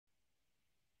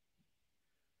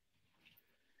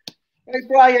Hey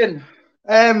Brian,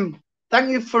 thank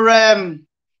you for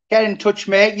getting in touch,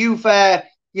 mate.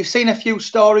 You've seen a few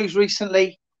stories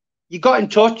recently. You got in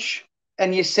touch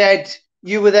and you said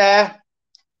you were there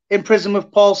in prison with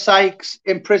Paul Sykes,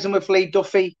 in prison with Lee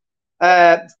Duffy.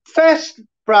 First,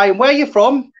 Brian, where are you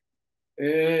from?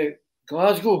 Uh,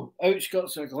 Glasgow,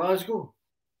 outskirts of Glasgow.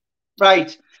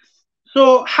 Right.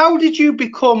 So, How did you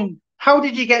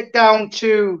get down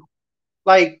to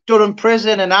like Durham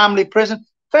Prison and Armley Prison?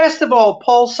 First of all,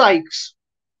 Paul Sykes.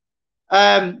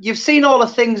 You've seen all the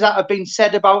things that have been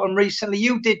said about him recently.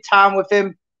 You did time with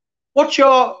him. What's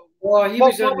your Oh, he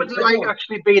was in what the was it like digger.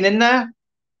 actually being in there?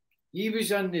 He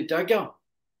was in the digger.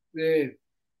 The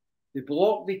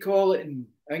block they call it in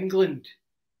England.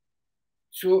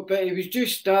 So, but he was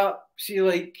just that. See,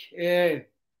 like the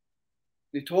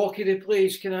talk of the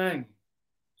place, can I?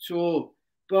 So,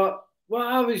 but what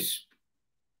I was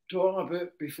talking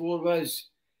about before was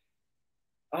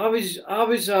I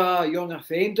was a young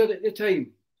offender at the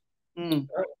time. Mm.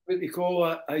 What they call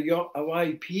a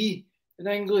YP in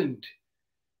England,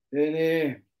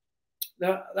 and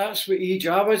that's what age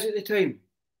I was at the time.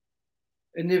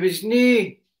 And there was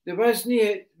no,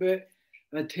 but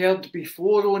I'd heard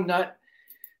before on that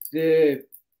the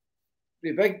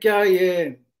big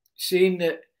guy saying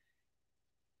that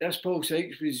this Paul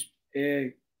Sykes was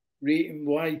rating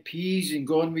YPs and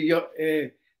gone with your.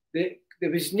 There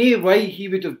was no way he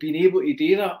would have been able to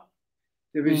do that.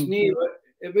 There was Mm. no,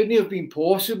 it wouldn't have been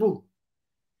possible.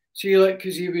 See, like,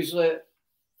 because he was like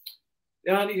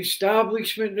the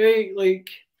anti-establishment, right? Like,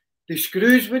 the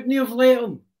screws wouldn't have let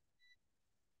him.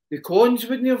 The cons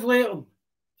wouldn't have let him.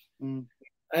 Mm.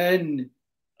 And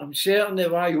I'm certain the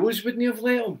YOs wouldn't have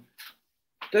let him.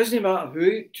 Doesn't matter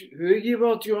who you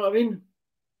were, do you know what I mean?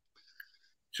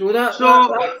 So So,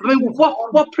 I mean,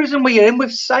 what prison were you in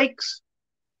with Sykes?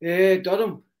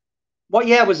 Durham. What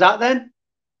year was that then?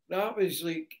 That was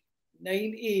like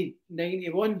 90,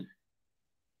 91.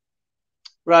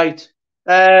 Right.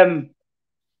 And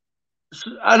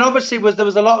obviously, there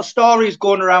was a lot of stories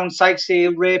going around Sykes,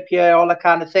 rape you, all that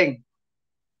kind of thing.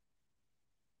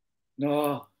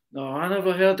 No, I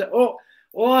never heard it. Oh,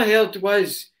 all I heard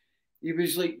was he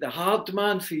was like the hard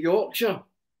man for Yorkshire.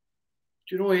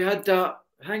 Do you know he had that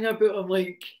hang about him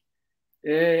like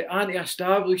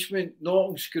anti-establishment,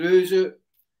 knocking screws out.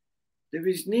 There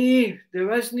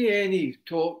wasn't any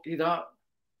talk of that.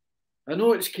 I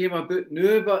know it's came about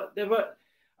now, but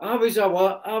I was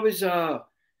a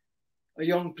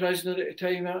young prisoner at the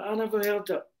time. I never heard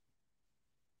it.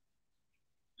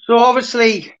 So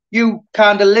obviously, you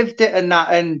kind of lived it and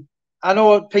that. And I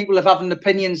know people have having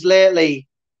opinions lately,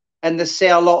 and they say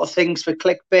a lot of things for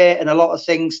clickbait and a lot of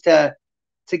things to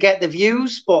get the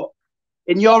views. But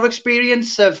in your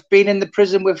experience of being in the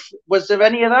prison with, was there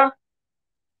any of that?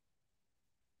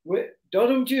 What,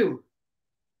 Durham jail?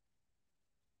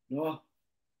 No,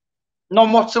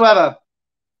 None whatsoever.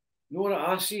 no that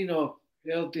I seen or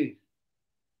heard of.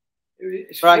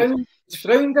 Right. It's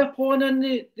frowned upon in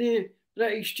the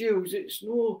British jails. It's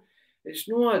no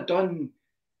a done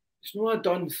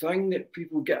thing that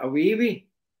people get away with.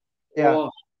 Yeah.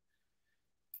 Or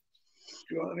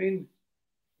do you know what I mean?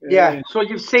 Yeah. So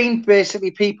you've seen basically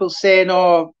people saying,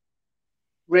 "Oh,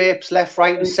 rapes left,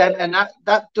 right, and centre," and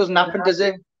that doesn't happen, does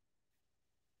it?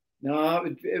 No,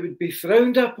 it would be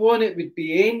frowned upon. It would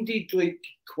be ended like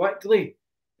quickly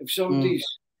if Mm. somebody's,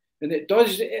 and it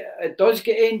does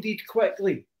get ended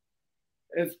quickly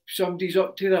if somebody's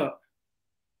up to that.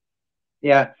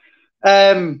 Yeah.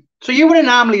 So you were in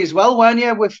Armley as well, weren't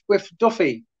you, with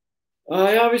Duffy?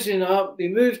 I was in. They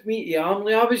moved me to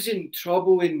Armley. I was in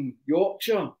trouble in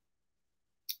Yorkshire.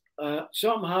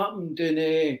 Something happened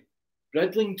in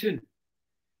Bridlington.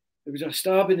 There was a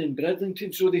stabbing in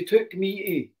Bridlington, so they took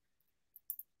me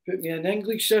to put me in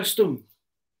English system,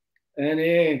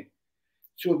 and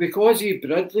so because of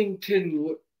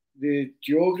Bridlington, the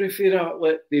geography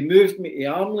that they moved me to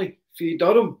Armley for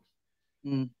Durham.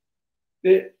 Mm.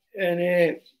 It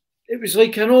was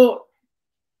like, I know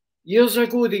years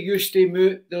ago they used to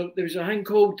move. There was a thing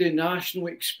called the National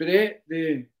Express,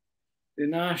 the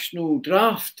National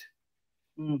Draft.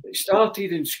 Mm. It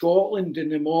started in Scotland in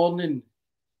the morning,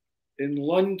 in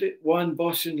London, one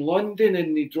bus in London,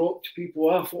 and they dropped people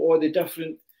off at all the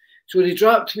different. So they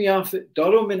dropped me off at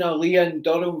Durham, and I lay in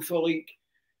Durham for like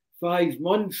 5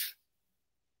 months,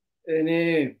 and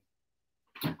then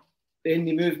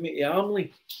they moved me to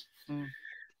Armley. Mm.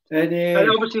 And And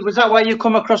obviously, was that where you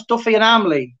come across Duffy and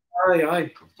Armley?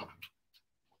 aye.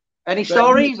 Any But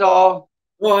stories or?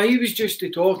 well, he was just the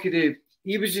talk of the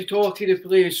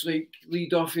place, like Lee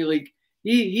Duffy. Like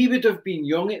he would have been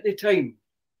young at the time.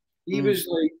 He Mm. was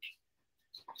like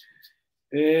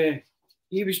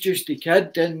he was just a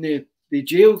kid in the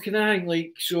jail kind of thing,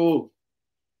 like, so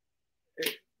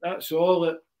that's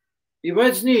all. He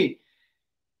wasn't,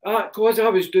 because I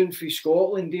was doing for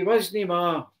Scotland, he wasn't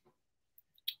my,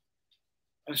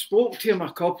 I spoke to him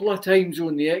a couple of times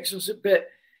on the exercise, but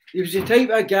he was the type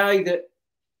of guy that,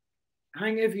 I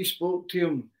think if you spoke to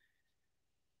him,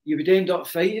 you would end up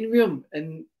fighting with him,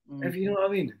 and if you know what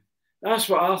I mean. That's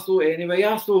what I thought anyway.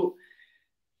 I thought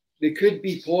there could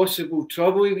be possible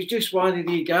trouble. He was just one of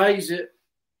the guys that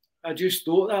I just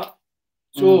thought that.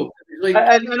 So, like,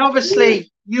 and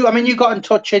obviously, you got in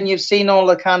touch and you've seen all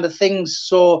the kind of things.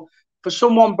 So, for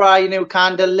someone, Brian, who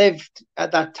kind of lived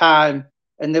at that time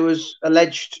and there was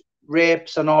alleged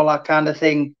rapes and all that kind of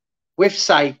thing with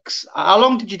Sykes, how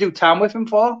long did you do time with him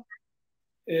for?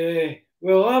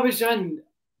 Well, I was in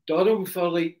Durham for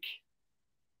like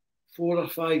 4 or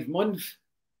 5 months.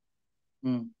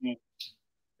 And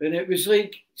it was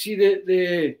like, see,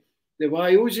 the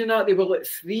YOs and that, they were like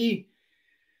 3.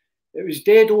 It was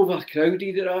dead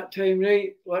overcrowded at that time,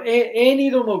 right? Like any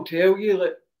of them will tell you,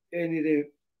 like any of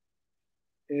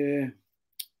the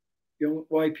young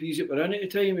YPs that were in at the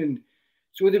time, and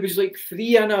so there was like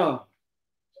 3 in a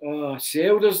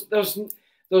cell.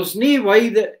 There's no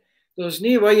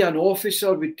way an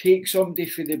officer would take somebody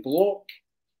for the block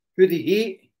who they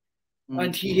hate,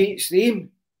 and he hates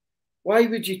them. Why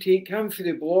would you take him for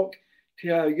the block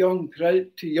to young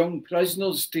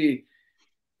prisoners to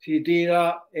do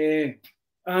that?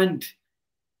 And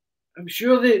I'm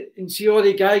sure that, and see all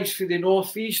the guys for the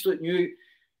North East, like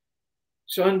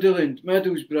Sunderland,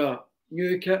 Middlesbrough,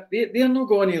 Newcastle, they're not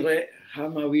going to let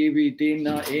him away with doing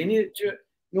that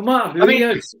no matter who he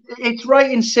is. It's right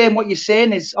in saying what you're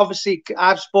saying is, obviously,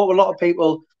 I've spoken to a lot of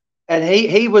people, and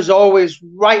he was always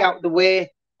right out the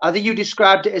way. I think you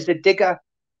described it as a digger.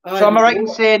 So am I right in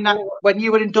saying that when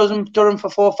you were in Durham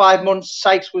for 4 or 5 months,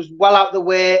 Sykes was well out the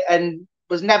way and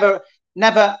was never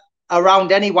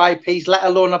around any YPs, let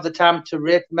alone have the time to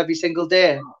rape them every single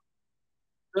day?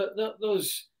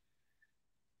 There's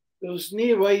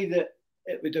no way that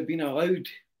it would have been allowed,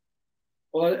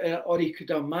 or he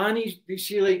could have managed. You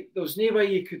see, like, there's no way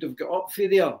he could have got up for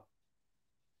there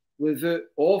without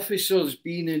officers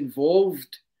being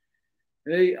involved,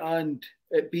 right? And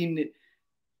it being,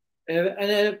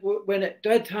 when it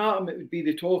did happen, it would be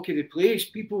the talk of the place.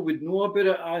 People would know about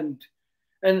it,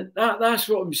 and that's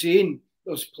what I'm saying.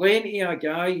 There's plenty of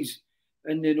guys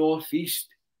in the North East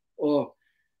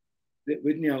that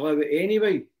wouldn't allow it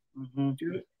anyway. I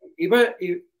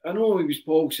know he was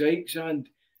Paul Sykes,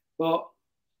 but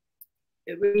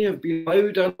it wouldn't have been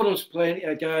allowed. I know there's plenty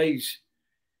of guys,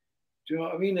 do you know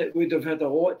what I mean, that would have had a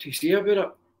lot to say about it.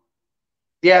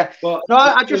 Yeah, but no,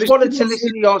 I just wanted to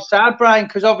listen to your side, Brian,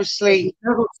 because obviously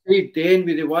never stayed then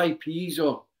with the YPs,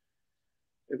 or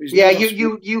it was. Yeah,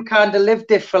 you kind of lived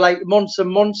it for like months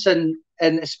and months, and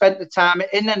spent the time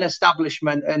in an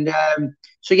establishment, and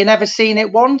so you never seen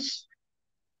it once.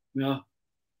 No,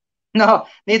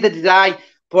 neither did I.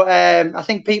 But I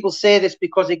think people say this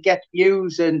because it gets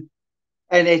views and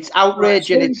it's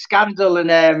outrage and it's scandal, and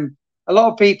a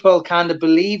lot of people kind of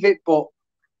believe it, but.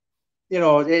 You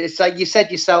know, it's like you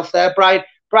said yourself there, Brian.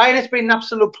 Brian, it's been an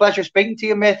absolute pleasure speaking to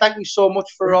you, mate. Thank you so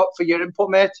much for your input,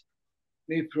 mate.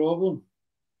 No problem.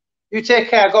 You take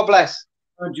care. God bless.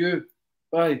 And you.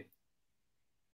 Bye.